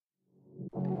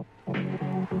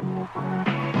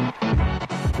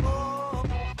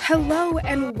Hello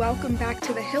and welcome back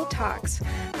to the Hill Talks.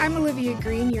 I'm Olivia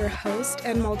Green, your host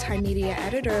and multimedia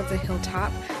editor of the Hilltop,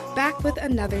 back with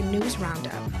another news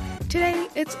roundup. Today,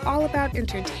 it's all about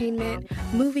entertainment,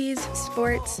 movies,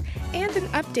 sports, and an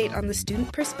update on the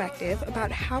student perspective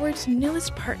about Howard's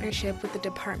newest partnership with the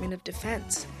Department of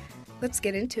Defense. Let's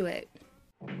get into it.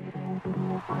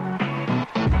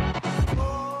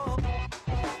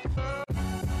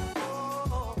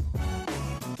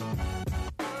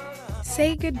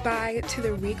 Say goodbye to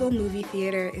the Regal movie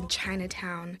theater in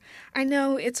Chinatown. I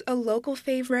know it's a local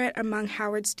favorite among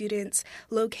Howard students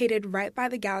located right by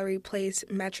the Gallery Place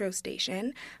metro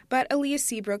station, but Elias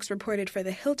Seabrooks reported for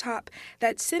the Hilltop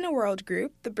that Cineworld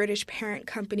Group, the British parent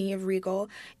company of Regal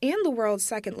and the world's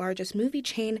second largest movie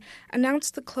chain,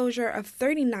 announced the closure of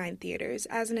 39 theaters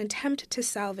as an attempt to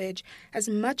salvage as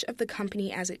much of the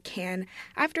company as it can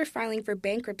after filing for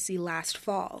bankruptcy last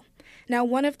fall. Now,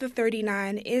 one of the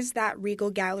 39 is that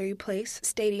Regal Gallery Place,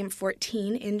 Stadium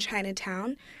 14 in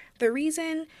Chinatown. The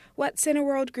reason? What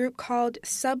Cineworld Group called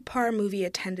subpar movie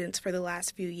attendance for the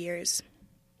last few years.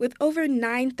 With over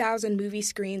 9,000 movie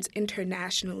screens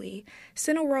internationally,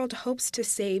 Cineworld hopes to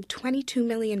save $22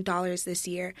 million this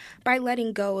year by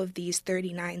letting go of these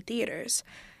 39 theaters.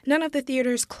 None of the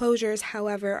theaters' closures,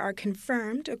 however, are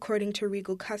confirmed, according to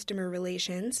Regal Customer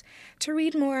Relations. To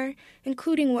read more,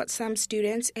 including what some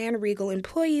students and Regal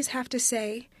employees have to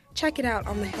say, check it out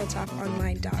on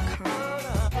thehilltoponline.com.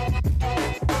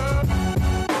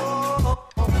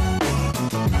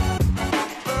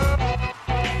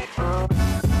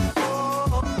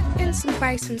 Some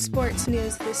Bison sports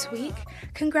news this week.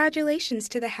 Congratulations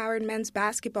to the Howard men's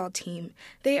basketball team.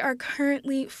 They are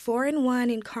currently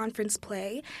 4-1 in conference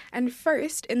play and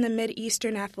first in the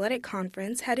Mid-Eastern Athletic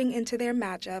Conference heading into their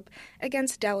matchup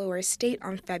against Delaware State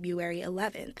on February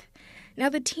 11th. Now,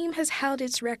 the team has held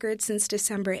its record since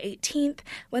December 18th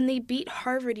when they beat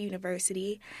Harvard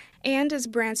University. And as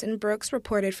Branson Brooks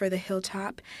reported for the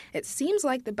Hilltop, it seems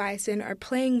like the Bison are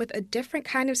playing with a different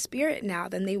kind of spirit now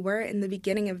than they were in the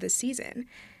beginning of the season.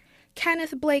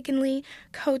 Kenneth Blakeney,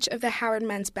 coach of the Howard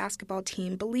men's basketball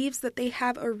team, believes that they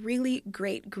have a really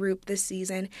great group this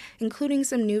season, including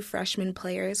some new freshman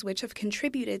players, which have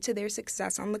contributed to their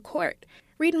success on the court.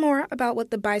 Read more about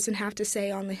what the Bison have to say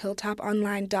on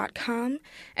thehilltoponline.com,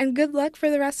 and good luck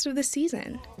for the rest of the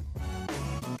season.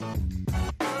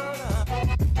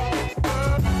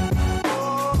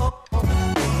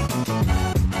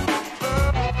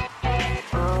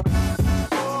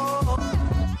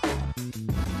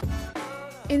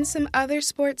 In some other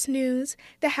sports news,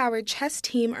 the Howard chess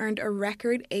team earned a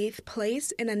record 8th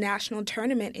place in a national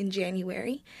tournament in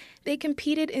January. They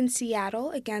competed in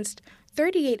Seattle against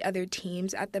 38 other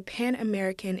teams at the Pan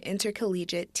American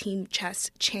Intercollegiate Team Chess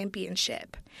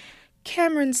Championship.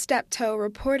 Cameron Steptoe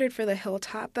reported for the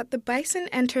Hilltop that the Bison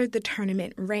entered the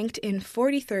tournament ranked in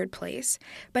 43rd place,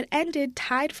 but ended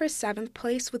tied for 7th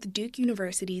place with Duke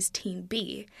University's Team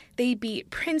B. They beat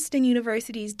Princeton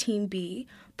University's Team B,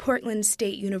 Portland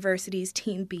State University's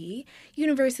Team B,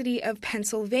 University of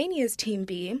Pennsylvania's Team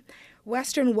B,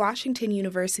 Western Washington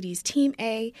University's Team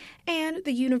A, and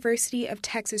the University of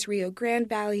Texas Rio Grande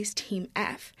Valley's Team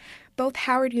F. Both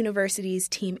Howard University's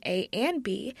Team A and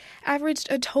B averaged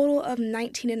a total of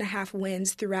 19.5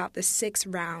 wins throughout the 6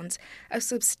 rounds, a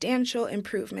substantial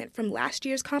improvement from last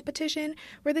year's competition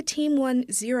where the team won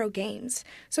 0 games.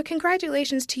 So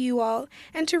congratulations to you all,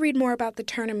 and to read more about the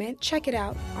tournament, check it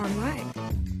out online.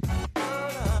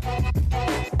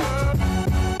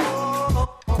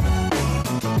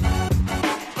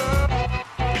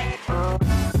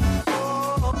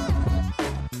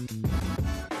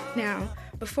 Now,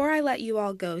 before I let you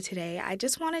all go today, I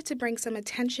just wanted to bring some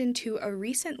attention to a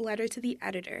recent letter to the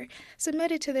editor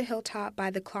submitted to the Hilltop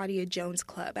by the Claudia Jones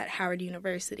Club at Howard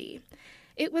University.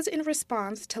 It was in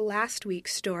response to last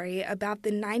week's story about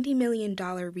the $90 million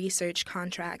research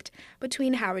contract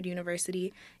between Howard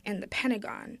University and the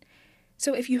Pentagon.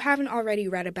 So if you haven't already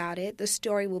read about it, the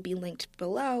story will be linked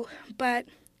below, but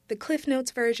the Cliff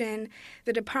Notes version,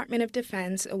 the Department of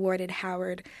Defense awarded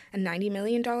Howard a $90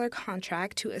 million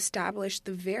contract to establish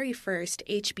the very first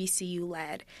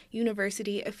HBCU-led,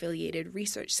 university-affiliated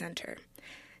research center.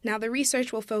 Now, the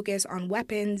research will focus on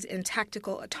weapons and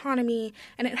tactical autonomy,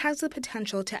 and it has the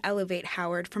potential to elevate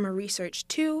Howard from a Research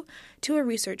 2 to a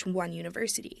Research 1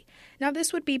 university. Now,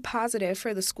 this would be positive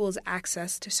for the school's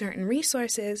access to certain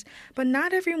resources, but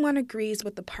not everyone agrees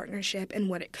with the partnership and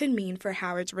what it could mean for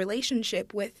Howard's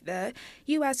relationship with the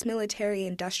U.S.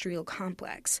 military-industrial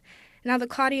complex. Now, the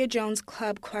Claudia Jones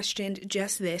Club questioned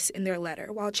just this in their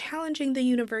letter while challenging the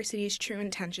university's true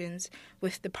intentions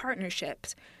with the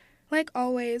partnerships. Like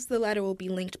always, the letter will be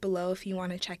linked below if you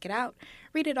want to check it out.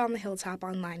 Read it on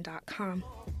thehilltoponline.com.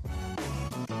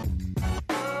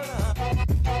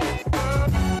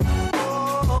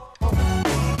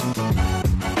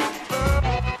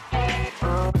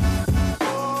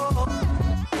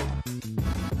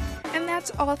 And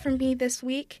that's all from me this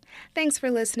week. Thanks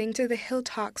for listening to the Hill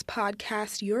Talks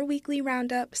podcast, your weekly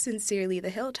roundup. Sincerely, the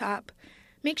Hilltop.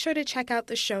 Make sure to check out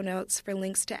the show notes for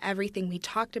links to everything we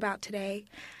talked about today.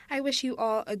 I wish you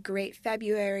all a great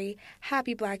February,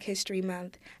 happy Black History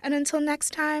Month, and until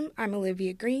next time, I'm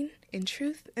Olivia Green, in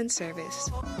truth and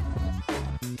service.